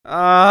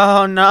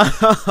Oh no!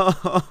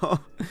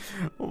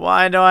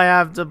 Why do I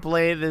have to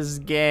play this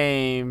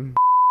game?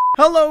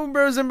 Hello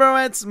bros and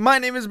broettes, my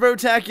name is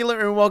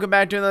Brotacular and welcome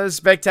back to another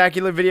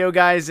spectacular video,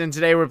 guys, and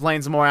today we're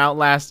playing some more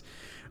Outlast.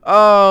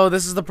 Oh,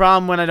 this is the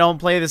problem when I don't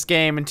play this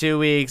game in 2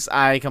 weeks.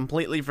 I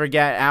completely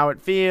forget how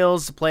it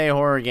feels to play a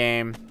horror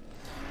game.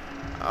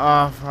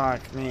 Oh,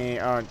 fuck me.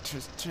 Oh,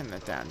 just turn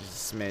that down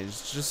just a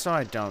smidge, just so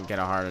I don't get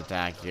a heart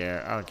attack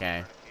here.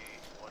 Okay.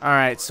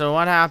 Alright, so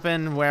what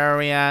happened? Where are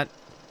we at?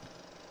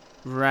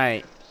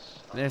 Right.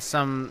 There's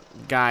some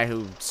guy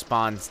who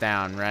spawns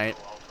down, right?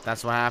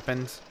 That's what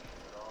happened?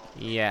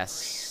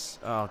 Yes.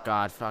 Oh,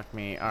 God, fuck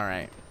me.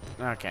 Alright.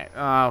 Okay.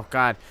 Oh,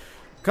 God.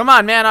 Come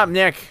on, man up,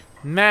 Nick.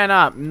 Man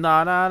up.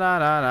 Da da da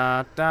da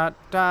da da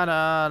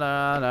da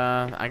da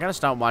da. I gotta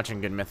stop watching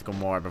Good Mythical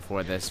more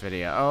before this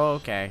video. Oh,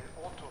 okay.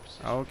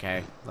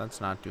 Okay. Let's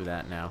not do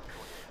that now.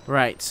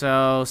 Right,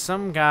 so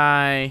some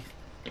guy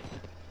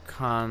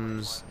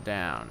comes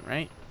down,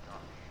 right?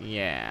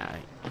 Yeah,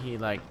 he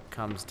like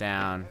comes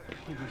down.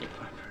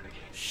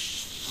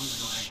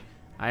 Shh.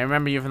 I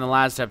remember you from the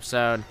last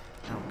episode.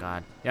 Oh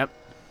God. Yep.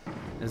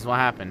 This is what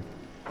happened.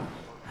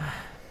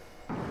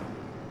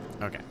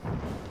 Okay.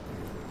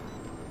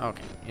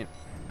 Okay.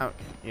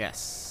 Okay.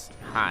 Yes.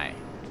 Hi.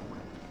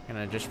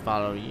 Gonna just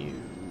follow you.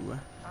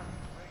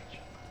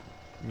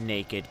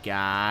 Naked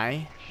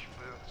guy.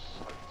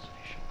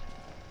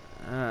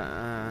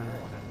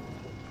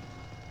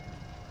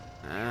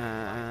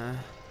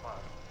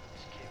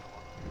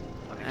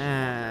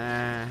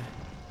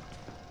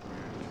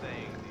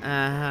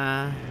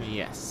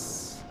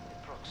 Yes.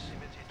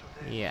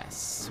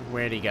 Yes.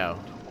 Where'd he go?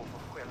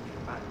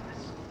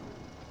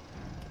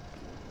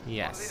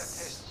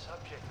 Yes.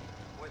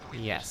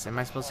 Yes. Am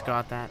I supposed to go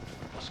out that?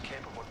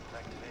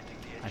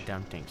 I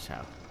don't think so.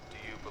 Do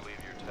you believe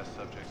your test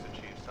subjects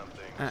achieved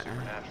something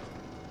supernatural?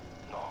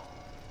 No.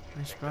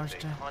 Am I supposed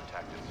to?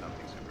 Contacted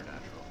something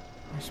supernatural.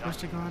 Am I supposed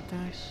to go out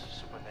that?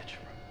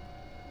 Supernatural.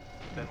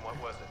 Then what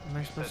was it? Am I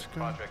You supposed said to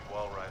go? Project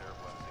Wallrider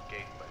was a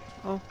gateway.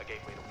 Oh. A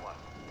gateway to what?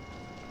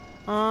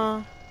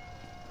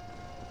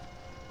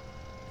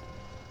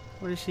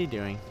 What is he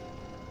doing?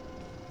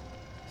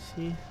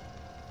 Is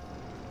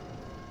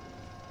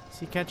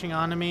he catching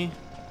on to me?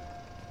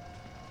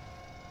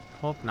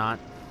 Hope not.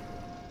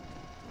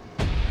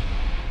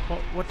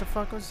 What the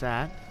fuck was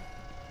that?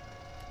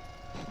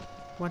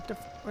 What the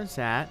fuck was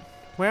that?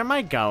 Where am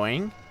I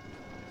going?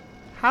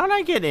 How did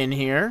I get in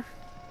here?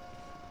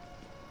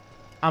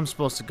 I'm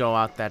supposed to go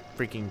out that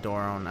freaking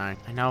door on I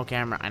know,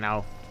 camera, I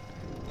know.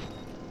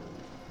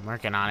 I'm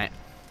working on it.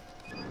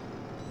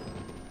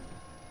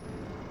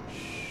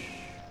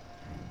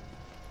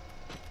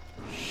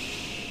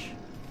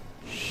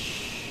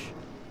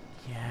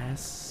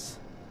 Yes.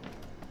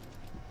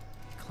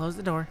 Close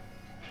the door.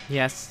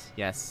 Yes,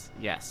 yes,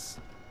 yes.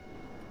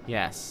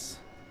 Yes.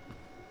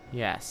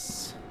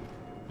 Yes.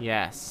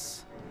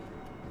 Yes.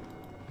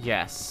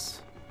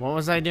 Yes. What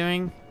was I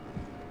doing?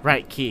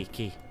 Right,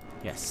 key.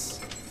 Yes.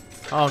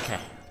 Okay.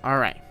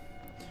 Alright.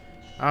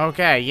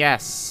 Okay,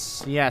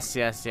 yes.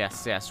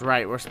 Yes.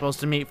 Right, we're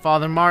supposed to meet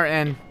Father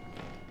Martin.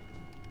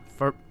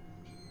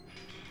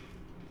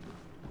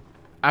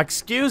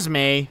 Excuse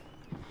me.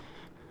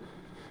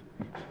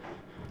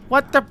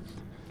 What the?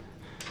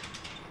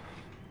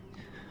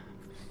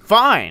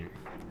 Fine.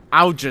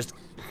 I'll just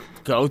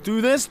go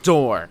through this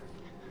door.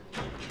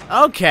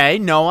 Okay,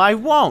 no I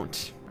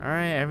won't.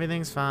 Alright,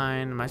 everything's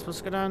fine. Am I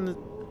supposed to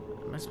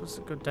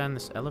go down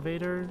this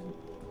elevator?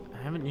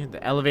 I haven't used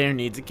the elevator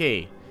needs a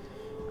key.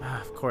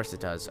 Of course it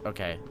does.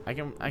 Okay. I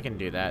can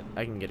do that.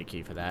 I can get a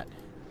key for that.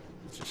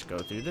 Let's just go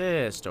through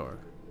this door.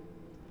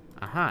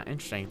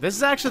 Interesting. This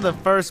is actually the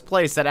first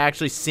place that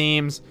actually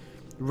seems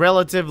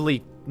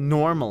relatively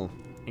normal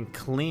and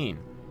clean.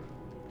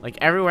 Like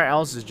everywhere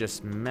else is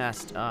just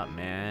messed up,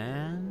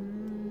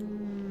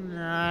 man.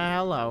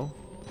 Hello.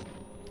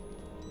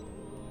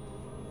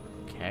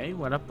 Okay,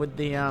 what up with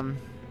the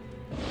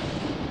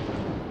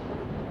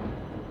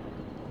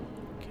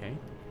Okay.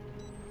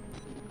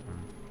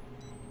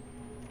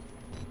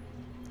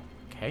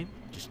 Okay,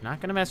 just not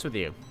gonna mess with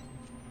you.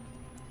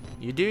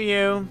 You do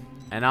you,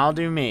 and I'll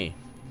do me.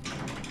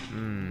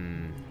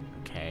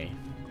 Okay.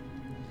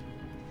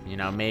 You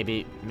know,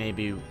 maybe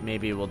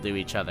we'll do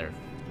each other.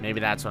 Maybe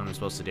that's what I'm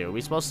supposed to do. Are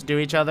we supposed to do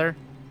each other?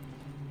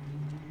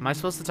 Am I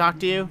supposed to talk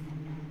to you?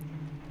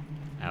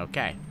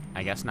 Okay,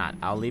 I guess not.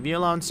 I'll leave you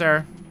alone,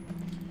 sir.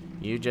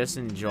 You just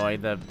enjoy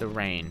the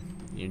rain.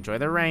 You enjoy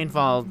the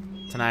rainfall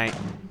tonight.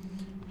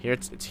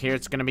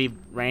 It's gonna be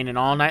raining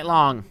all night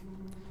long.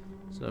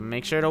 So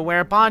make sure to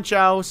wear a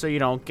poncho so you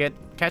don't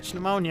catch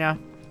pneumonia.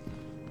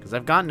 Because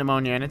I've got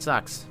pneumonia and it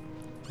sucks.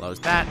 Close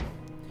that.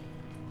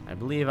 I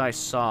believe I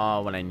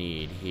saw what I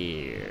need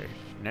here.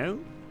 No?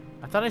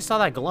 I thought I saw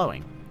that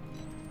glowing.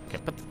 Okay,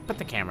 put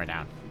the camera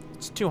down.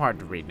 It's too hard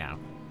to read now.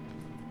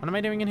 What am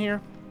I doing in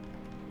here?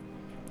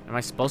 Am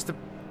I supposed to?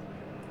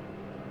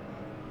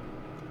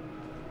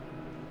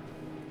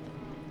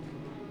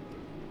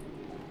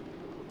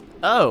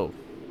 Oh.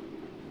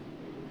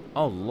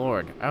 Oh,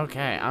 Lord.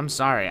 Okay, I'm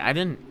sorry. I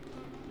didn't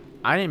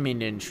I didn't mean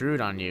to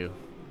intrude on you.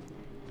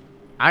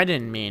 I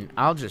didn't mean.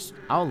 I'll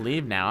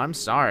leave now. I'm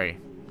sorry.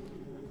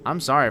 I'm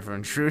sorry for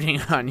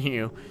intruding on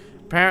you.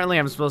 Apparently,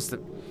 I'm supposed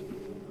to.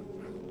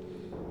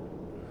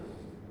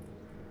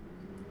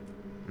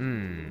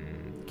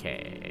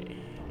 Okay.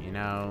 You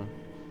know,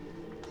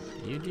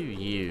 you do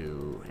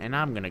you, and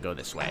I'm gonna go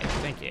this way.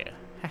 Thank you.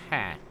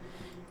 Haha.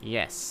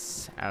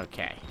 Yes.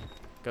 Okay.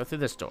 Go through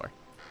this door.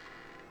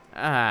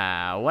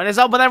 What is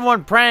up with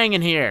everyone praying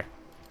in here?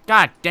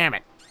 God damn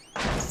it.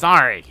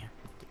 Sorry.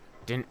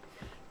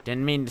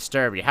 Didn't mean to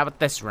disturb you. How about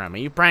this room? Are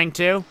you praying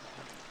too?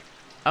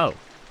 Oh.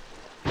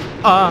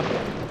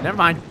 Never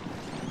mind.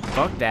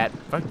 Fuck that.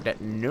 Fuck that.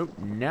 Nope,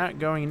 not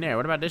going in there.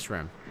 What about this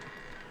room?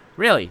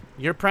 Really?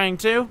 You're praying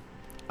too?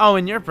 Oh,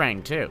 and you're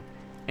praying too.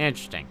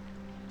 Interesting.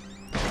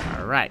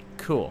 Alright,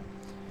 cool.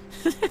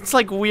 It's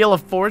like Wheel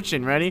of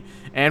Fortune, ready?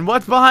 And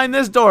what's behind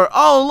this door?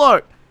 Oh,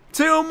 look!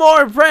 2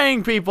 more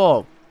praying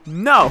people!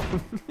 No!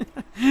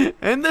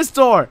 And this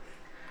door!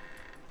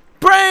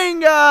 Praying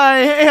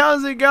guy! Hey,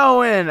 how's it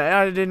going?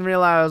 I didn't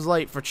realize I was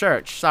late for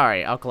church.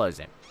 Sorry, I'll close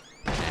it.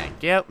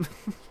 Thank you.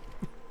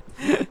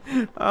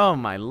 Oh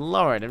my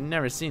lord, I've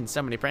never seen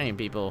so many praying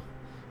people.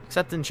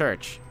 Except in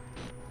church.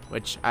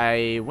 Which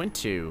I went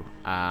to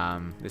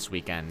this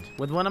weekend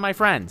with one of my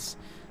friends.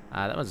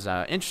 That was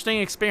an interesting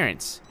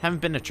experience. Haven't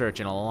been to church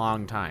in a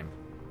long time.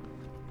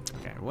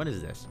 Okay, what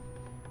is this?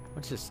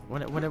 What's this?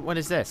 What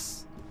is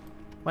this?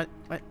 What?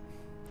 Is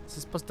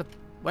this supposed to...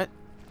 What?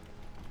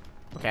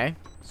 Okay,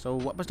 so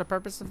what was the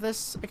purpose of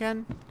this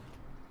again?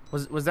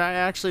 Was I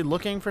actually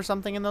looking for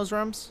something in those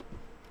rooms?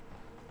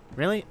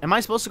 Really? Am I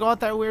supposed to go out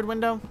that weird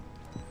window?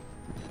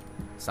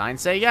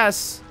 Signs say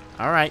yes.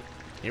 Alright,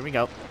 here we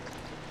go.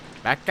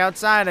 Back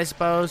outside, I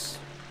suppose.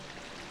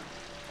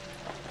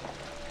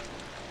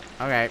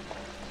 Okay.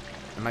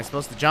 Am I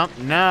supposed to jump?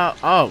 No.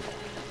 Oh,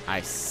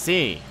 I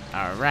see.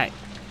 Alright.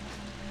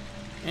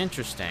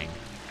 Interesting.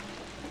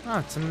 Oh,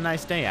 it's a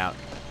nice day out.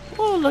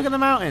 Oh, look at the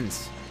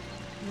mountains.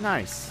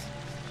 Nice.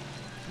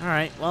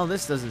 Alright, well,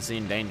 this doesn't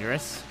seem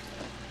dangerous.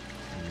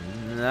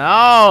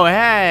 No,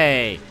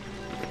 hey!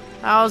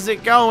 How's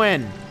it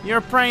going?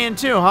 You're praying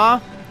too, huh?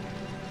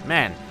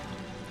 Man.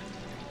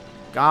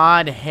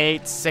 God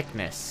hates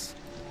sickness.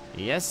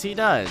 Yes, he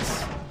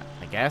does.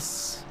 I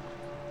guess.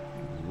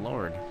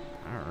 Lord.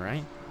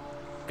 Alright.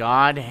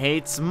 God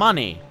hates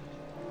money.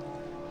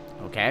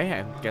 Okay,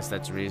 I guess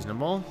that's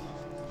reasonable.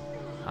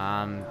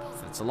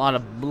 That's a lot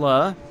of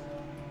blah.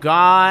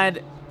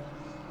 God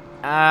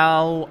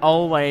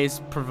always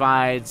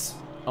provides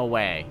a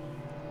way.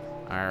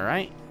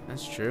 Alright,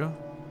 that's true.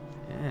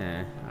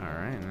 Yeah,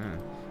 alright.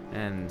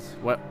 And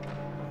what?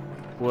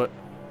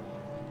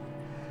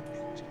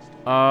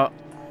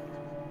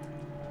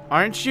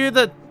 Aren't you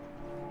the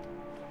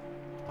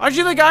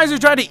guys who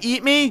tried to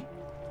eat me?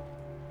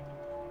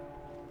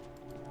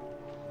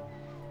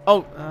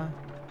 Oh,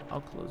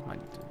 I'll close my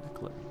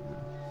clip.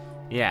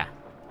 Yeah.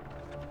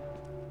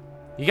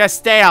 You guys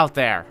stay out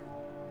there.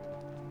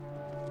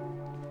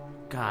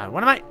 God,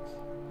 what am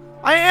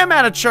I am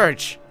at a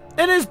church.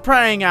 It is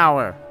praying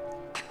hour.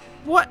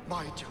 What?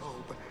 My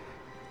Job,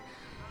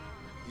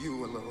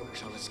 you alone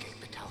shall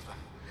escape it, Alva.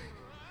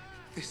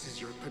 This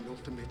is your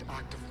penultimate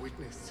act of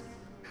witness.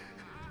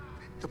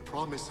 The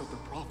promise of the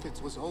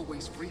prophets was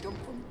always freedom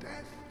from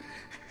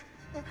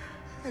death.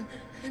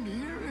 And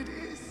here it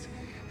is.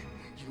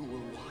 You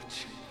will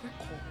watch and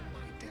recall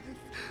my death,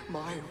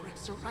 my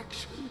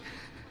resurrection.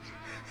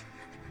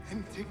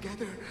 And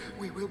together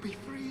we will be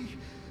free.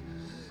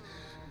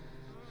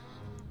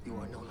 You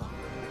are no longer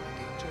in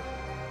danger.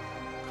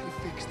 I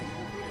fix the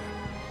elevator.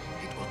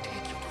 It will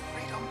take you to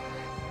freedom.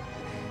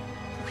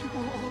 We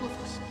will all of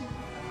us be.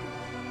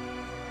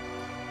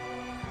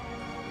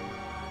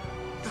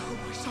 Now,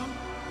 my son.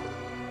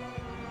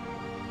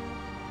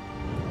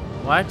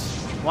 What?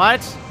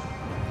 What?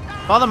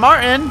 Father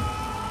Martin?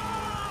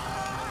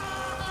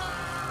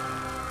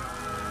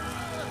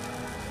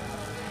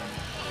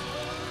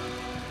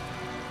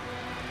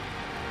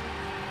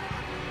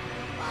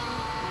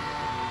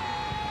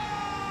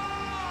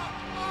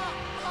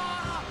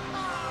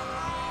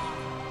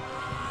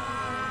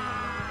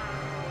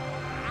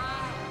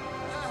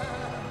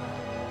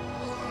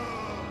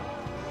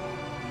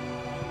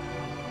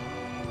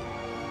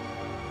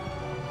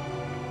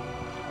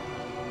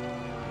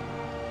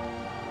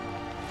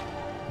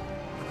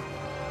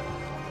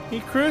 He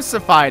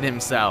crucified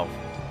himself.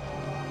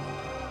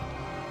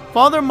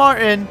 Father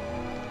Martin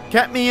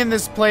kept me in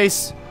this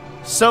place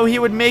so he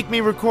would make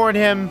me record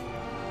him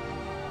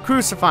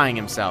crucifying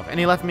himself, and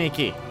he left me a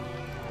key.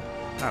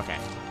 Okay.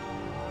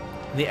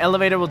 The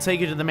elevator will take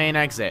you to the main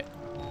exit.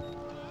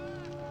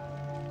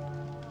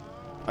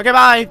 Okay,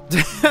 bye.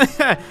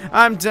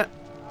 I'm done.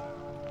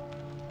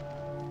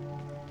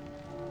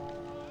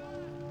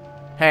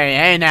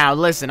 Hey, now,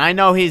 listen, I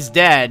know he's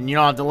dead, and you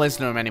don't have to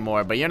listen to him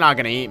anymore, but you're not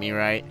gonna eat me,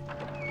 right?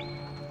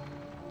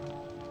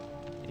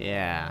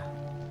 Yeah.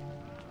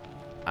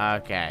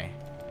 Okay.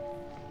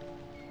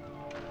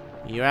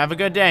 You have a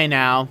good day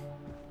now.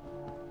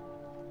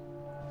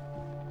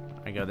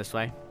 I go this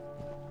way.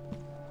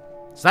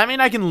 Does that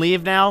mean I can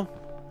leave now?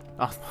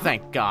 Oh,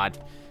 thank God.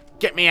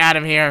 Get me out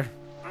of here.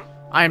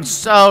 I am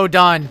so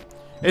done.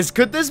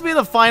 Could this be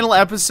the final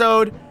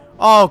episode?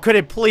 Oh, could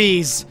it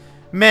please?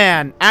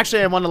 Man,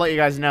 actually, I want to let you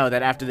guys know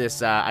that after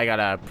this, I got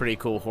a pretty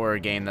cool horror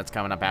game that's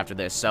coming up after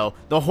this. So,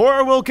 the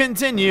horror will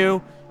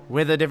continue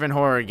with a different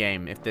horror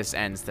game if this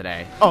ends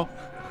today. Oh.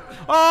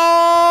 Oh!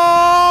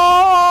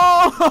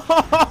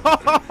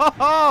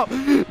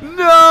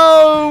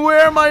 No!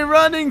 Where am I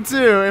running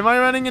to? Am I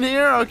running in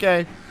here?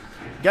 Okay.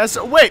 Guess.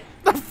 Wait!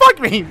 Fuck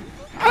me!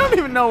 I don't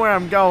even know where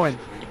I'm going.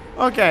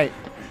 Okay.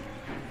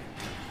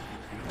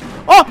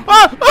 Oh!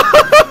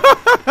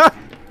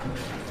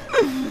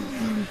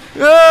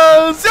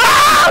 Oh!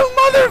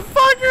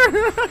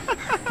 Motherfucker!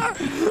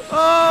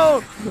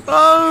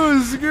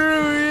 Oh,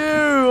 screw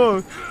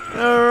you!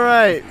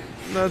 Alright,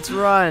 let's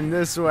run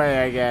this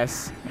way, I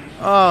guess.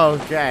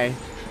 Okay.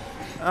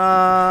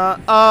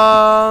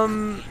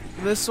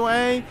 This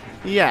way?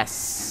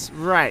 Yes,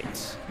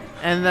 right.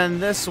 And then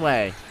this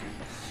way.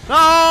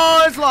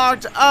 Oh, it's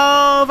locked!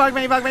 Oh, fuck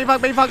me, fuck me,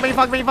 fuck me, fuck me,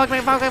 fuck me, fuck me,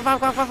 fuck me, fuck,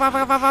 fuck, fuck, fuck,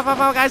 fuck, fuck, fuck,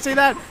 fuck, I see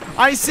that!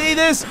 I see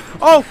this!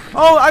 Oh,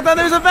 I thought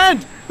there was a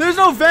vent! There's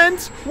no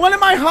vent! What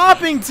am I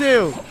hopping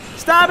to?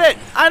 Stop it!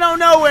 I don't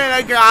know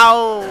where to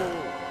go!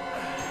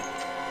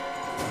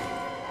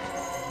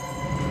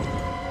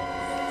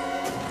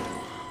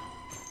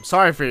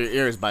 Sorry for your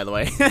ears, by the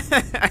way.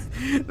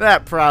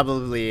 That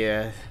probably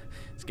is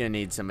gonna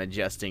need some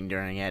adjusting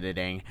during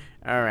editing.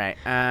 Alright,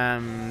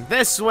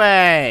 this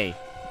way!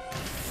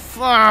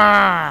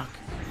 Fuck!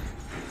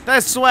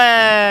 This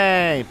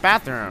way!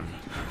 Bathroom.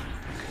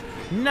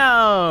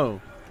 No!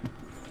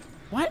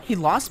 What? He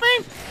lost me?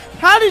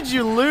 How did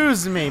you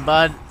lose me,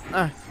 bud?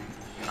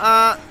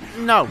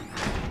 No.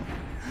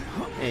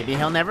 Maybe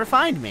he'll never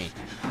find me.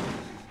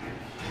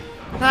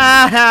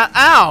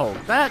 Ow!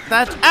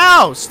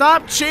 Ow!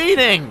 Stop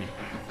cheating!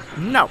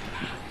 No.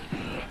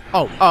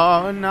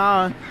 Oh,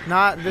 no.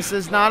 This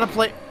is not a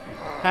place.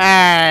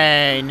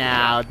 Hey,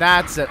 now,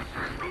 that's it.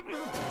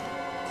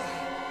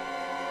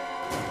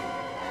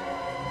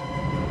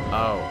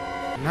 Oh.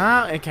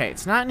 No, okay,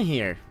 it's not in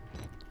here.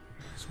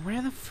 So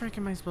where the frick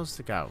am I supposed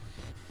to go?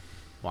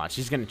 Watch,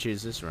 he's gonna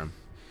choose this room.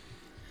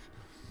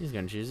 He's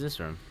gonna choose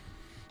this room.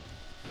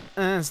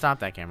 Stop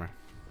that camera.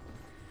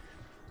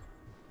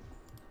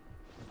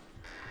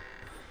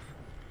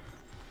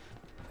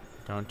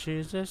 Don't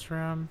choose this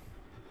room.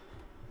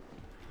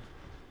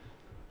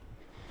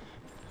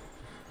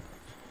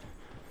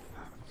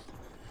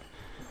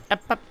 Not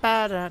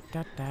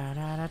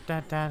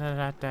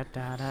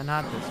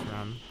this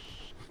room.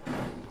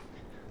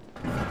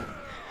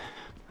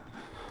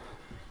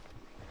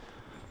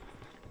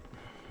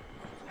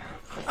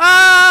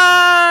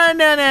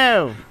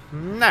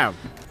 No.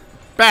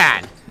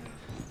 Bad.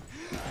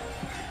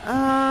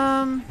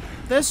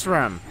 This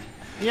room.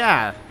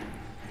 Yeah.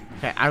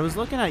 Okay, I was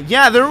looking at.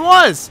 Yeah, there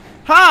was.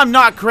 Ha! I'm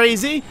not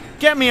crazy.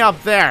 Get me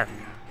up there.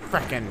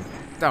 Frickin'.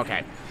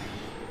 Okay.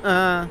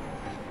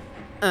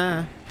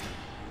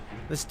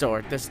 This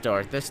door.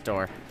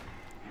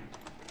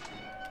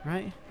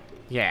 Right?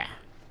 Yeah.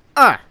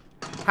 Ha!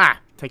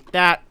 Take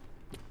that,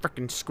 you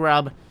frickin'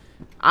 scrub.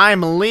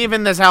 I'm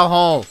leaving this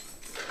hellhole.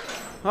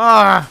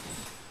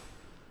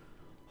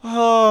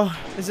 Oh,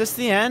 is this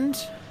the end?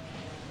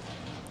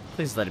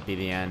 Please let it be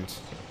the end.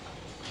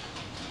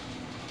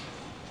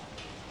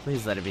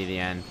 Please let it be the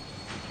end.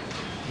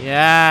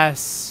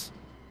 Yes.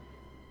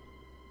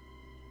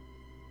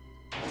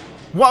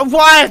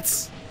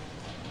 What?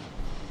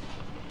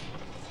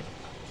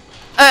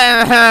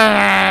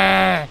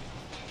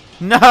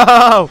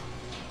 No!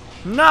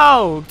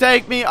 No!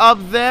 Take me up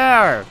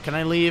there! Can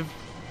I leave?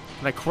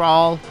 Can I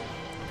crawl?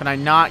 Can I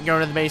not go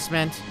to the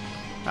basement?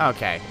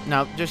 Okay.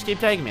 No, just keep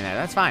taking me there.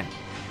 That's fine.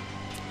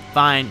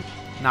 Fine.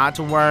 Not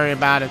to worry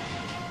about it.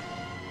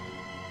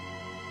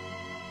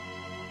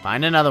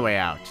 Find another way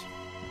out.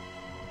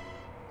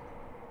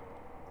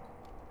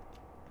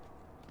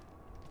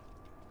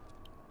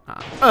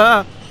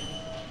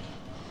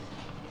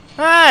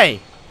 Hey!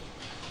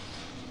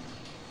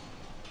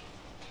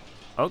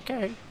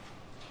 Okay.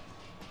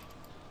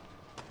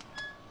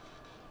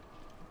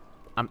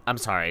 I'm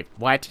sorry.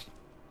 What?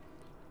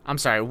 I'm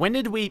sorry. When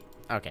did we...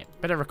 Okay,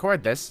 better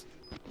record this.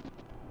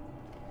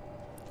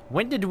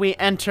 When did we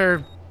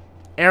enter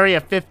Area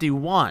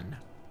 51?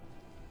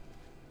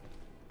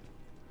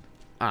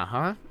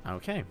 Uh-huh.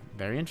 Okay.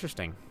 Very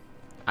interesting.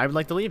 I would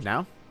like to leave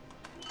now.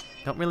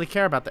 Don't really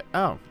care about the...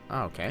 Oh.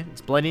 Okay.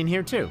 It's bloody in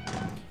here, too.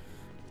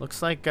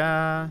 Looks like,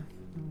 where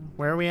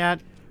are we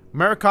at?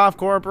 Murkoff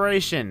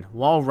Corporation.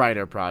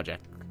 Walrider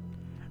Project.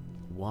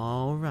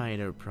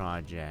 Walrider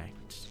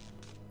Project.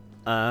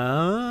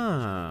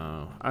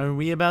 Oh. Are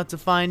we about to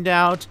find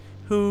out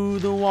who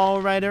the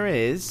Walrider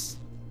is?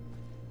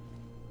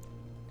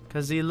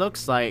 Because he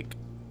looks like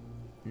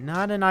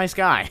not a nice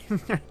guy.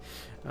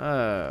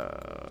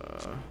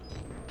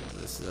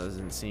 This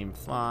doesn't seem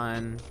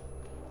fun.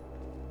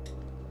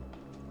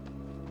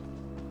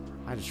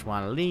 I just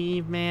want to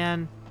leave,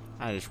 man.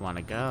 I just want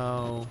to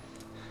go.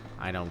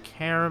 I don't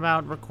care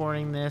about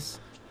recording this.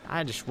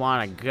 I just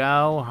want to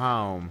go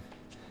home.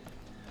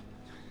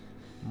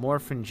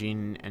 Morphin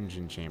gene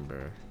engine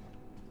chamber.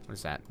 What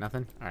is that?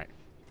 Nothing? Alright.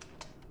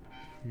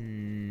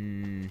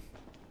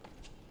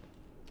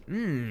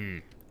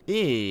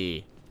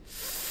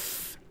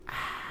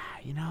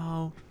 You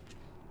know,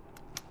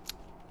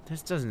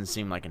 this doesn't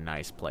seem like a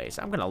nice place.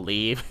 I'm gonna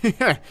leave.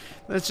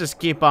 Let's just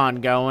keep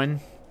on going.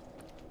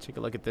 Take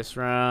a look at this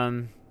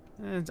room.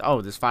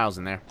 Oh, there's files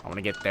in there. I want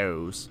to get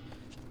those.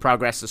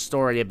 Progress the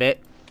story a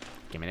bit.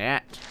 Give me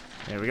that.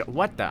 There we go.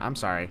 What the? I'm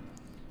sorry.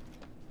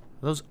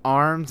 Those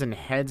arms and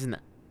heads and the...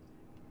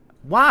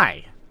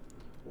 Why?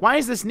 Why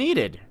is this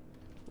needed?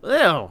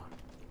 Ew.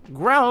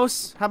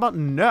 Gross. How about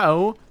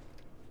no?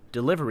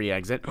 Delivery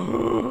exit.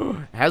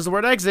 It has the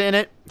word exit in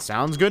it.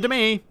 Sounds good to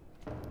me.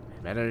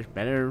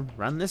 Better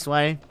run this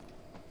way.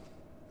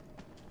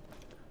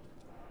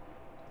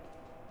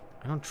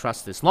 I don't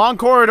trust this. Long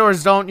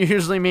corridors don't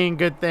usually mean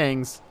good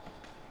things.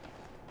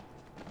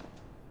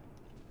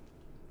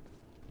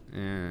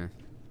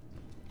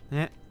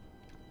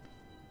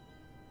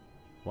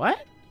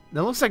 What?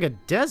 That looks like a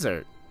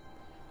desert.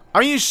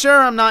 Are you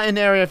sure I'm not in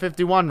Area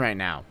 51 right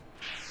now?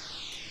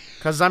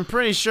 Because I'm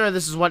pretty sure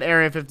this is what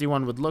Area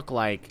 51 would look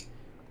like.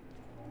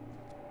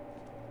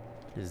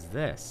 What is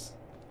this?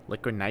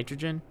 Liquid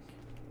nitrogen?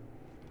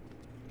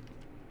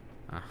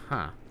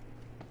 Uh-huh.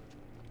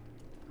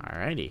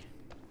 Alrighty.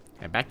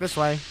 Head back this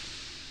way.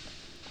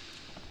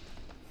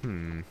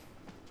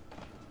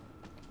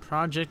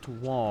 Project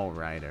Wall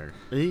Rider.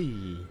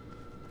 Eee.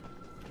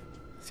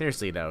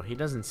 Seriously, though, he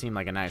doesn't seem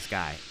like a nice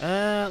guy.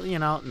 You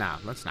know, no,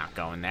 let's not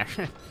go in there.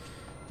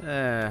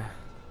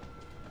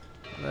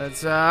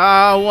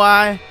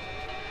 Why?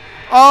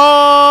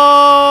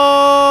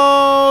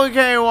 Oh,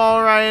 okay,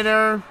 Wall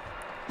Rider.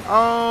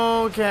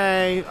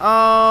 Okay,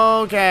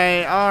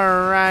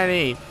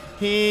 alrighty.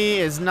 He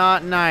is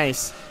not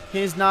nice.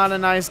 He's not a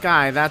nice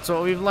guy. That's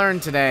what we've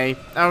learned today.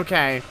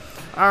 Okay,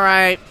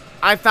 alright.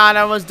 I thought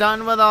I was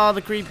done with all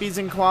the creepies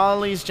and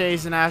qualities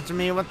chasing after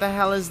me. What the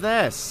hell is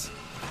this?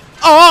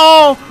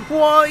 Oh,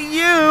 well,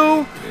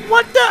 you.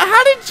 What the?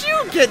 How did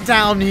you get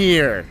down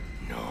here?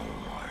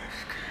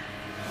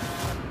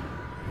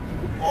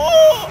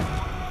 Oh!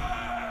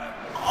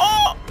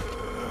 Oh!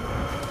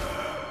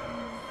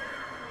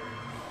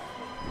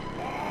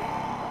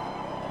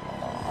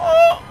 Oh!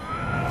 Oh!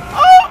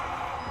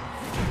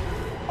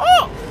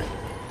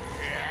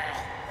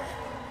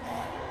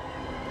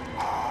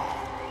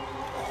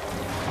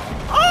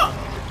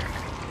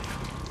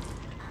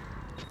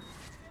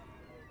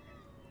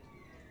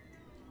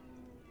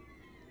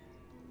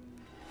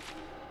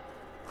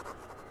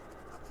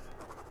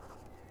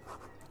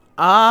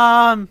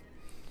 Oh!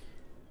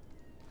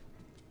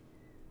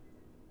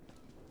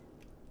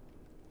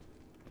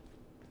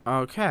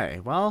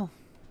 Okay, well,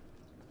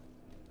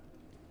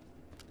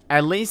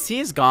 at least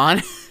he's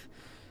gone.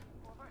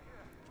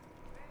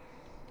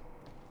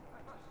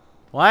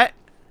 What?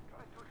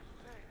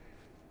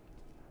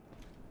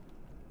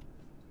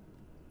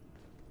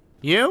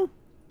 You?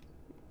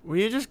 Were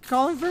you just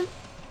calling for him?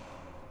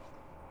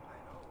 I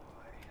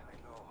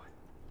know.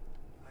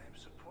 I am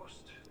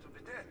supposed to be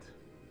dead.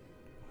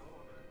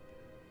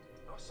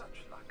 No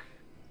such luck.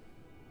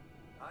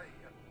 I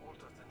am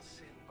older than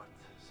sin, but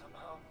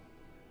somehow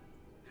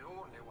the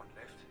only one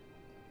left.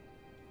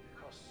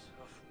 Because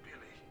of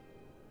Billy.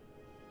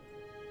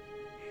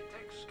 He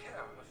takes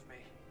care of me.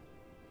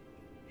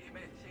 He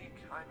may think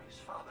I'm his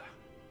father.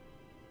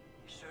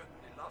 He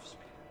certainly loves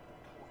me,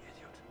 poor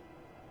idiot.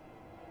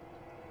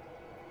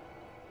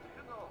 Do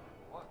you know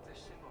what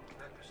this symbol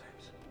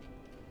represents?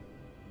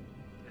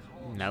 It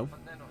holds No. a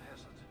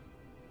nanohazard.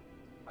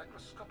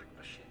 Microscopic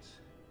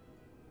machines.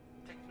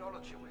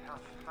 Technology we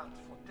have had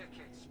for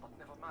decades but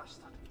never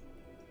mastered.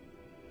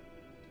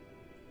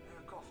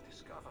 Murkoff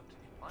discovered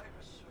in my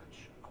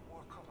research a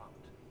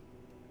workaround.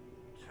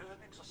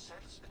 Turning the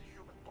cells in the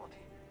human body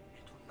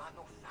into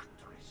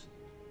nanofactories.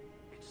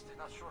 It's the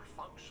natural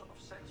function of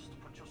cells to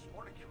produce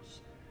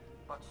molecules,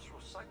 but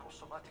through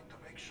psychosomatic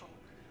direction,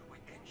 we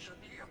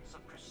engineered the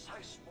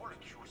precise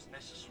molecules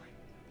necessary.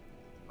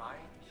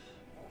 Mind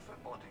over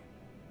body.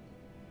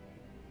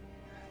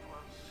 It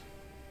was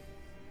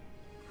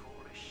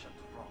foolish and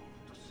wrong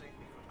to think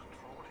we could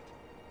control it.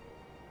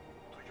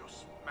 To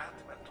use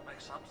madmen to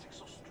make something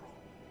so strong.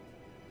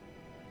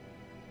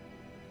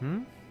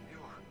 You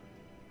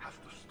have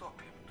to stop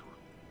him to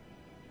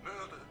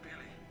murder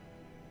Billy.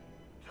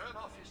 Turn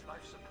off his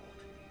life support,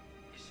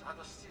 his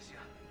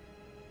anesthesia.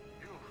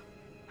 You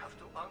have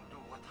to undo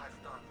what I've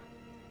done.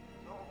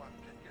 No one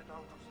can get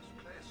out of this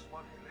place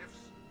while he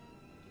lives.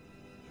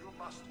 You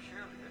must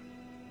kill him.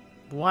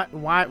 What?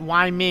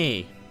 Why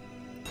me?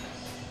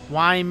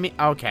 Why me?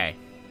 Okay.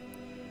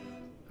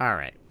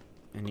 Alright.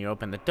 And you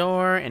open the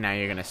door, and now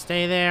you're gonna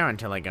stay there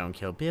until I go and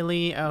kill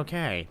Billy.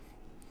 Okay.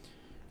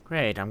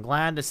 Great. I'm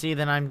glad to see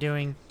that I'm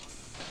doing...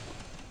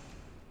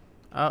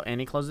 Oh, and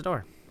he closed the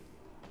door.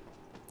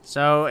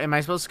 So, am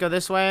I supposed to go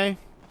this way?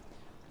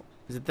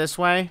 Is it this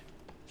way?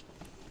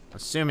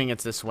 Assuming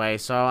it's this way,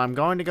 so I'm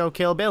going to go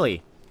kill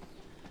Billy.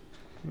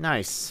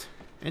 Nice.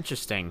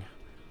 Interesting.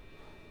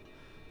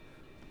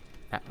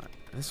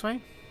 This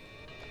way?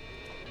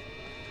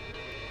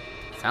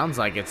 Sounds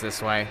like it's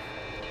this way.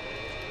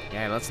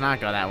 Yeah, let's not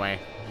go that way.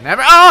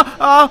 Never.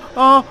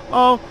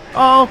 Oh,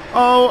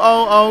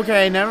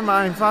 okay, never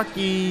mind. Fuck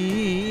you.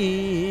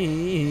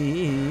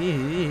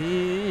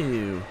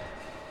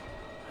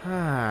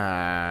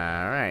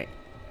 Alright.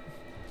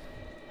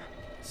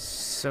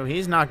 So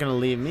he's not gonna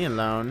leave me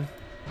alone.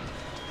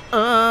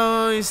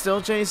 Oh, he's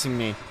still chasing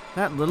me.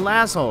 That little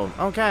asshole.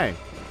 Okay.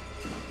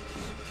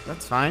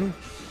 That's fine.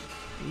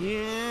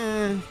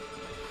 Yeah.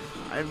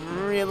 I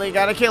really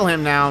gotta kill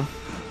him now.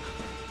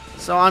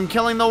 So I'm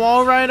killing the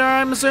wall rider,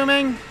 I'm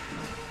assuming?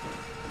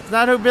 Is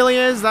that who Billy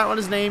is? Is that what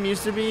his name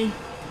used to be?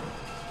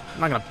 I'm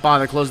not gonna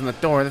bother closing the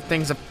door. The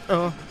thing's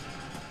a...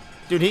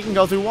 Dude, he can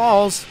go through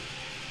walls.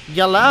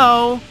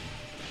 Yellow.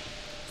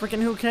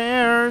 Freaking who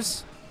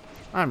cares?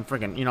 I'm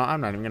freaking... You know,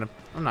 I'm not even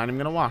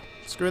gonna walk.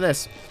 Screw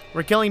this.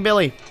 We're killing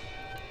Billy.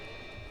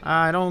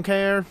 I don't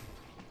care.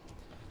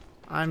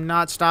 I'm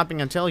not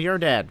stopping until you're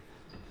dead.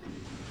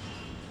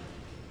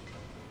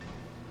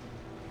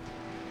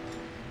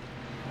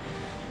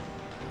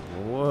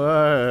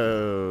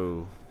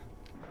 Whoa.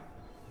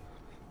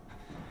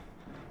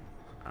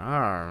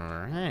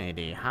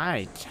 Alrighty,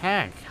 high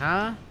tech,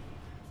 huh?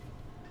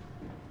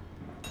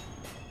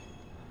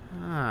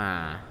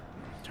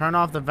 Turn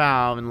off the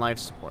valve and life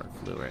support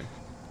fluid.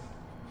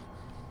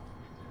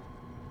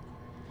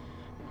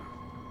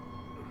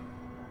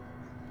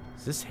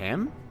 Is this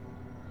him?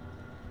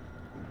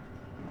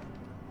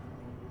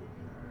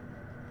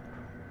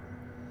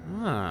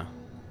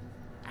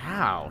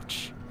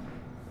 Ouch.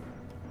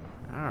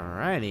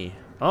 Alrighty.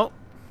 Oh.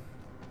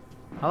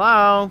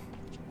 Hello.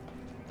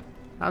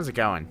 How's it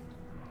going?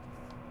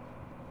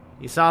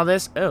 You saw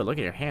this? Oh, look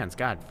at your hands.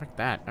 God, frick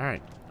that.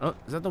 Alright. Oh,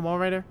 is that the wall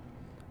rider?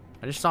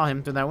 I just saw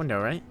him through that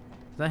window, right?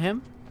 Is that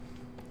him?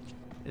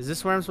 Is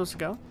this where I'm supposed to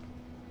go?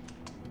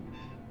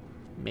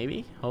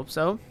 Maybe. Hope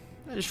so.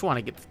 I just want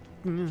to get...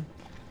 I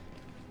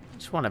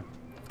just want to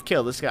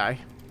kill this guy.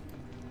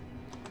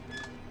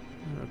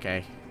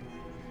 Okay.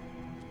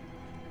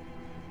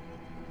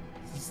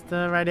 Is this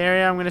the right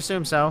area? I'm going to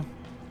assume so.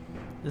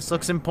 This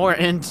looks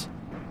important.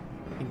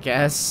 I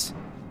guess.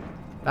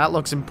 That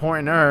looks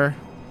importanter.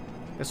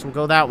 Guess we'll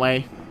go that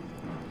way.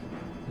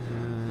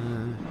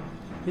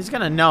 He's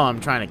going to know I'm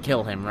trying to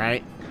kill him,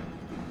 right?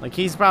 Like,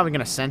 he's probably going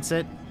to sense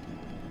it.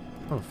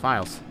 Oh,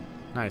 files.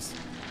 Nice.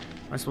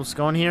 Am I supposed to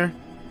go in here?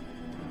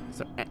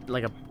 Is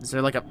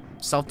there like a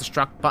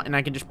self-destruct button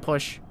I can just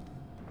push?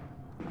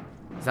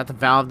 Is that the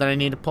valve that I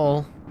need to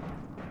pull?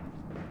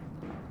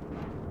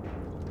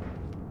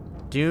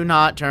 Do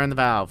not turn the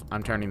valve.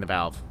 I'm turning the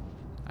valve.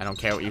 I don't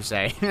care what you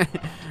say.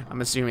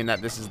 I'm assuming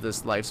that this is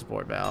this life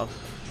support valve.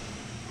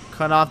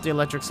 Cut off the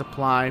electric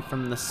supply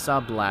from the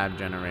sub-lab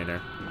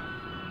generator.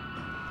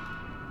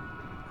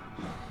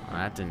 Well,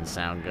 that didn't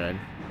sound good.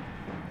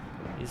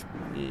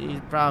 He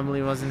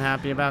probably wasn't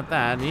happy about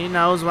that. He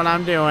knows what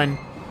I'm doing.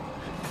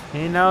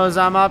 He knows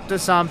I'm up to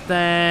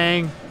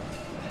something.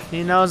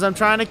 He knows I'm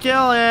trying to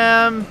kill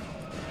him.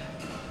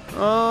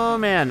 Oh,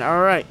 man.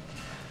 All right.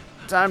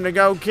 Time to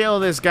go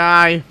kill this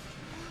guy.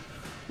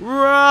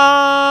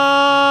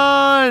 Run!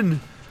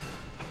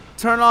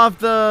 Turn off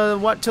the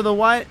what to the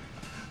what?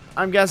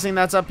 I'm guessing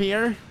that's up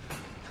here.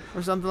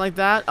 Or something like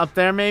that. Up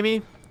there,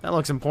 maybe. That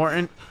looks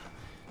important.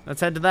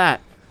 Let's head to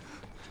that.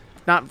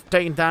 Not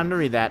taking time to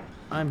read that.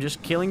 I'm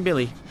just killing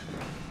Billy.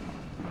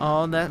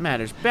 All that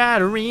matters.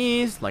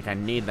 Batteries! Like I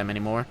need them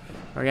anymore.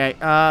 Okay,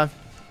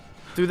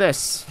 through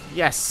this.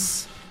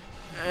 Yes.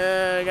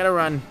 Gotta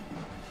run.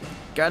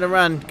 Gotta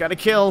run. Gotta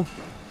kill.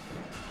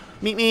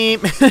 Meep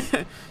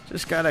meep.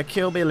 Just gotta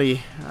kill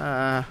Billy.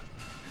 I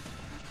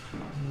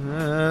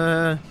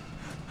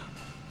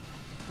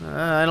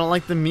don't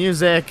like the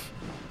music.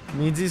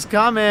 Means he's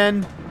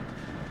coming.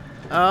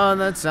 Oh,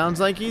 that sounds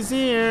like he's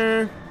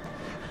here.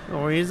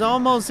 Or he's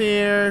almost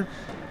here.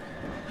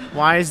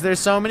 Why is there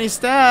so many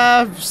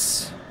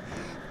steps?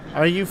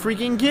 Are you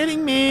freaking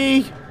kidding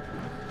me?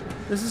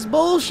 This is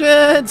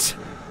bullshit.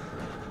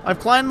 I've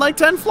climbed like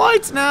 10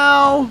 flights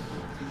now.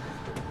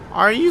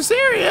 Are you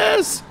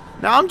serious?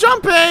 Now I'm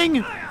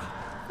jumping.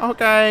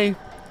 Okay.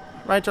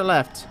 Right or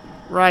left?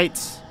 Right.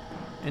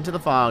 Into the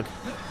fog.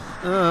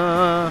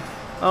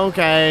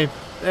 Okay.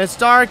 It's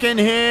dark in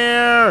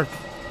here.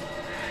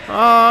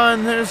 Oh,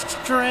 and there's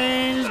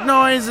strange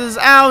noises.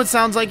 Ow, it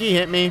sounds like he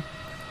hit me.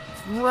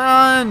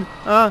 Run!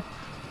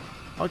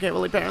 Okay,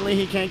 well, apparently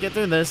he can't get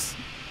through this.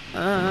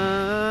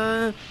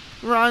 Run!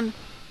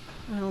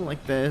 I don't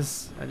like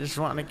this. I just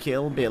want to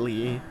kill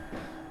Billy.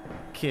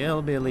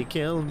 Kill Billy,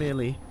 kill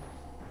Billy.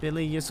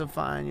 Billy, you're so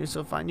fine, you're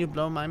so fine. You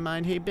blow my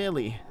mind. Hey,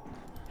 Billy.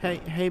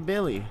 Hey,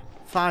 Billy.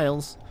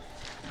 Files.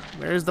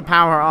 Where's the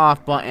power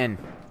off button?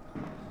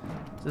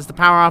 Is this the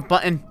power off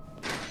button?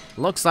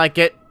 Looks like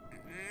it.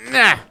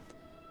 Nah.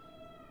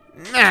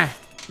 Nah.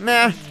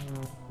 Nah.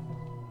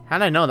 How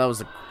did I know that was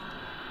the...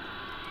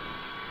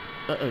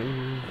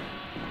 Uh-oh.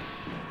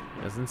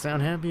 Doesn't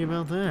sound happy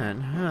about that.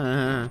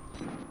 Huh.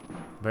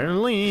 Better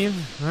leave.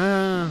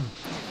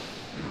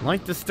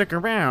 Like to stick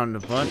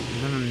around, but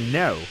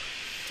no.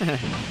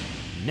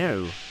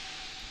 No.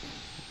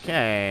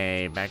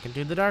 Okay, back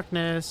into the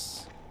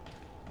darkness.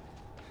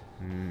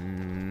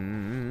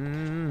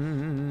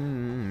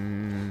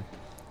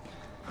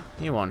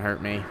 He won't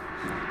hurt me.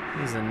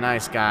 He's a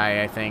nice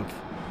guy, I think.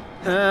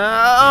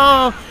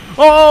 Oh,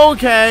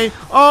 okay.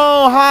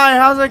 Oh, hi,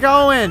 how's it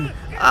going?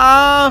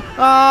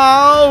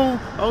 Oh,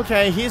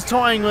 okay, he's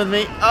toying with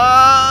me.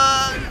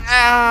 Ow.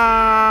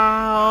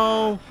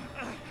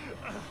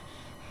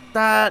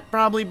 That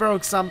probably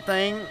broke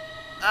something.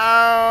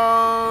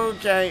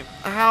 Okay,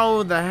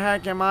 how the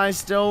heck am I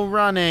still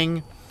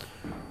running?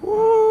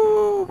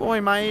 Ooh,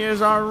 boy, my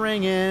ears are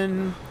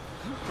ringing.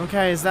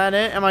 Okay, is that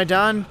it? Am I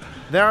done?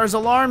 There's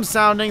alarms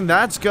sounding.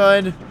 That's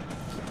good.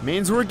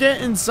 Means we're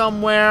getting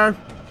somewhere.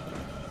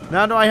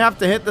 Now do I have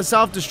to hit the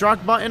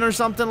self-destruct button or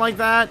something like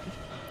that?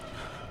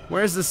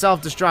 Where's the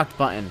self-destruct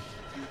button?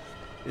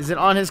 Is it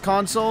on his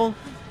console?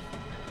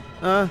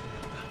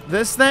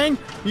 This thing?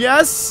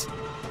 Yes?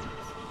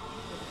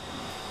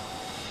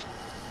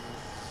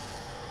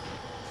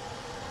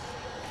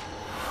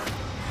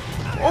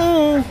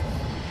 Oh,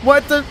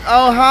 what the?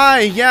 Oh,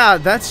 hi. Yeah,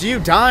 that's you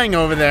dying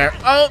over there.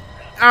 Oh,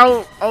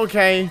 ow.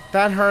 Okay,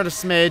 that hurt a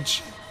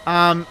smidge.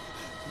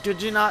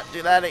 Could you not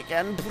do that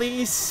again,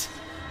 please?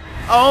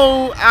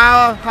 Oh,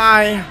 ow,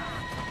 hi.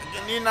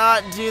 Can you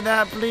not do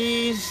that,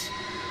 please?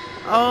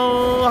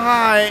 Oh,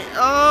 hi.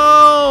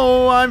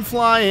 Oh, I'm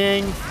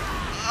flying.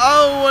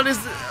 Oh, what is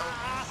this?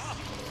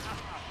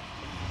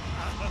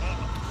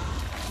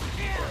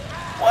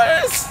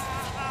 What is?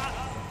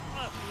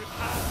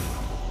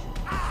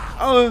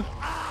 Oh.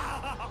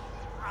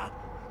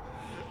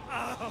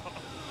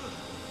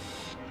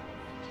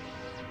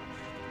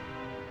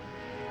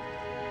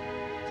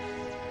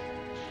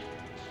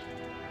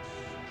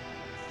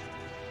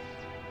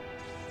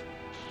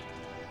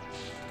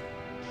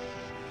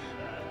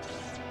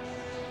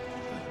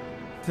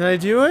 Did I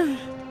do it?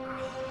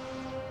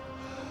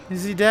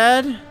 Is he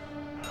dead?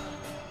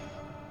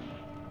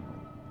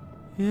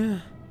 Yeah.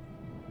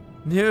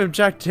 New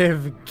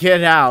objective,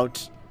 get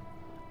out.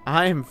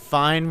 I am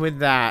fine with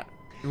that.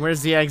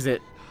 Where's the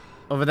exit?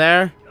 Over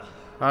there?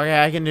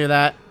 Okay, I can do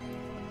that.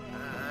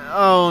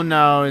 Oh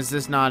no, is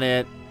this not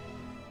it?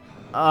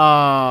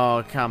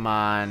 Oh, come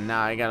on.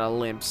 Now I gotta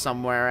limp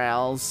somewhere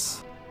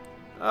else.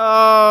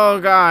 Oh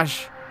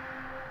gosh.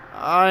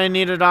 I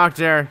need a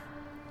doctor.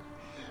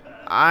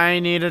 I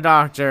need a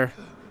doctor.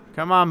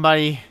 Come on,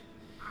 buddy.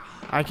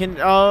 I can.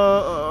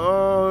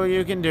 Oh,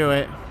 you can do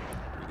it.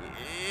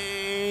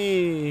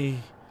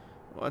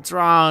 What's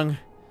wrong?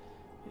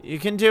 You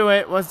can do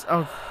it. What's.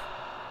 Oh.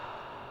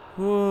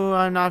 Ooh,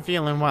 I'm not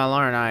feeling well,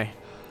 aren't I?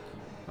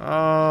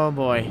 Oh,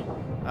 boy.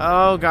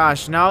 Oh,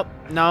 gosh. Nope.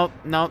 Nope.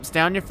 Nope.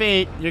 Stay on your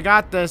feet. You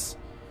got this.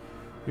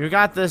 You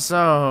got this.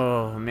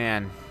 Oh,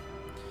 man.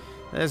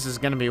 This is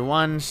going to be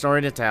one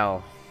story to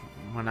tell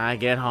when I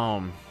get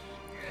home.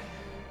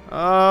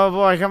 Oh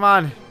boy, come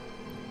on.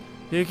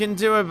 You can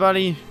do it,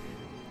 buddy.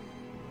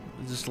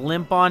 Just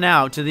limp on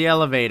out to the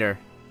elevator.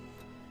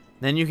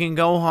 Then you can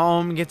go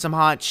home, get some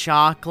hot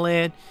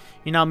chocolate.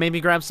 You know,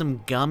 maybe grab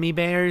some gummy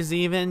bears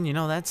even. You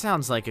know, that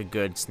sounds like a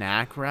good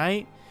snack,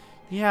 right?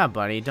 Yeah,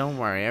 buddy, don't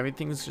worry.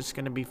 Everything's just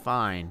gonna be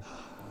fine.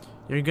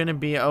 You're gonna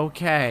be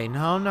okay.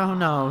 No, no,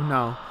 no,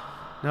 no.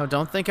 No,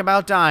 don't think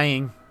about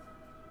dying.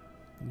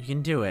 You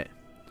can do it.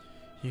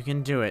 You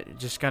can do it. You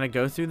just gotta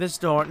go through this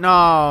door.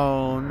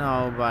 No,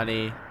 no,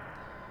 buddy.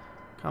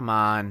 Come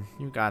on.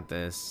 You got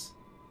this.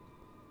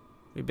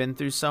 We've been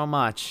through so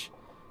much.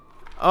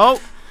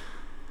 Oh!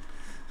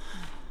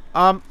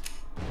 Oh!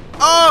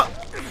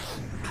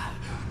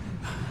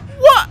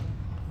 What?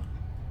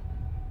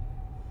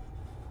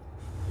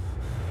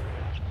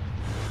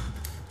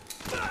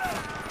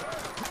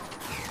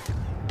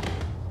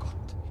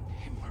 Gott im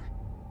Himmel.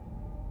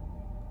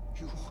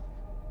 You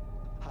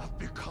have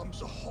become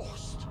the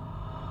host.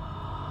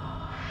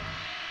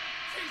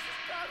 Jesus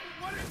God,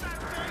 what is that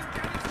thing?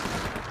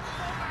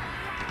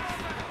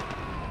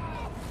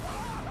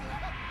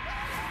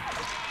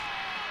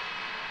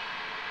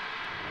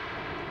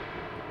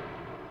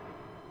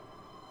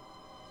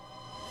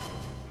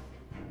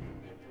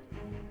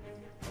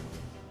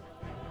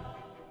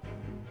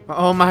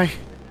 Oh my.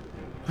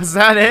 Was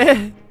that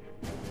it?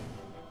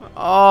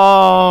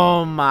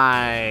 Oh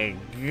my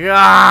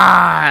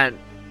God.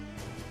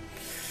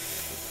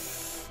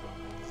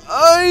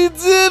 I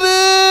did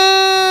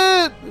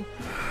it!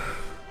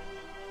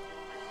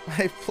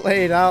 I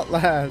played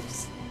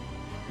Outlast.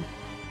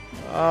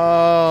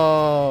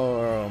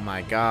 Oh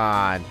my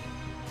God.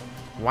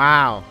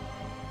 Wow.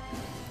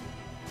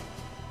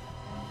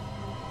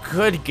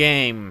 Good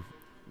game.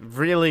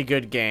 Really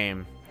good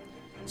game.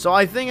 So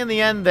I think in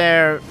the end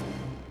there,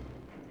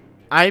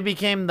 I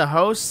became the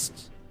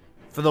host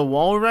for the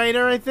Wall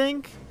Rider, I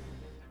think?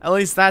 At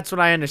least that's what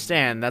I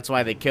understand. That's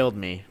why they killed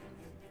me.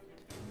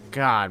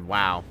 God,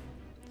 wow.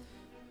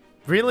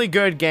 Really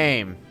good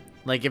game.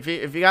 Like, if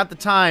you got the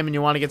time and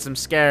you want to get some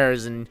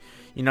scares and,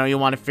 you know, you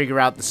want to figure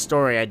out the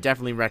story, I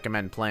definitely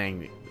recommend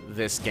playing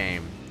this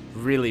game.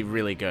 really,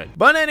 really good.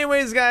 But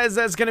anyways, guys,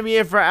 that's gonna be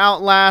it for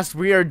Outlast.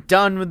 We are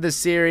done with the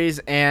series,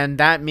 and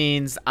that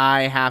means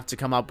I have to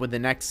come up with the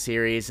next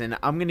series, and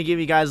I'm gonna give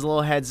you guys a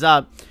little heads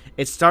up.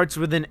 It starts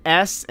with an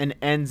S and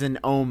ends in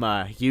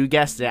Oma. You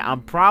guessed it.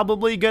 I'm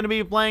probably going to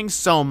be playing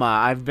Soma.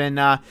 I've been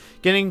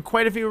getting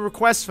quite a few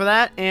requests for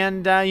that,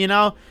 and, you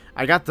know,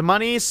 I got the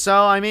money,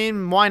 so, I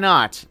mean, why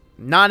not?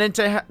 Not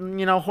into,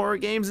 you know, horror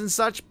games and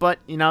such, but,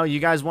 you know, you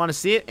guys want to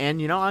see it,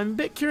 and, you know, I'm a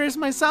bit curious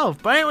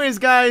myself. But anyways,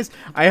 guys,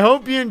 I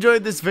hope you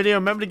enjoyed this video.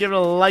 Remember to give it a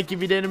like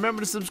if you did.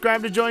 Remember to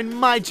subscribe to join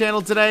my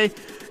channel today.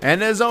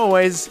 And as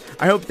always,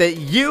 I hope that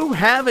you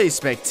have a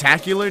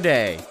spectacular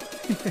day.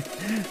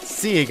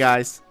 See you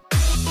guys.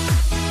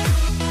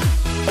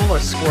 Oh, a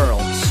squirrel.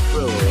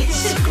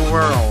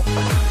 Squirrel.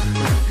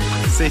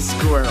 Say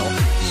squirrel.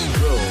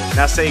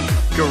 Now say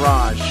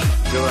garage.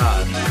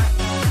 Garage.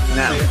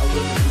 Now.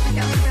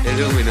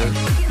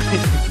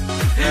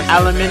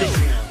 Aluminum.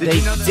 They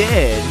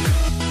did,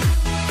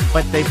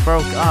 but they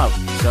broke up.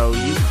 So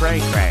you cray.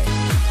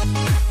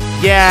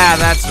 Yeah,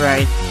 that's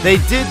right. They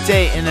did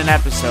date in an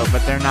episode,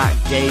 but they're not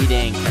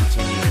dating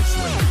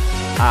continuously.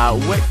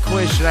 What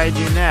quiz should I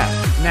do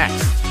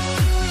next?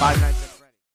 5 Nights.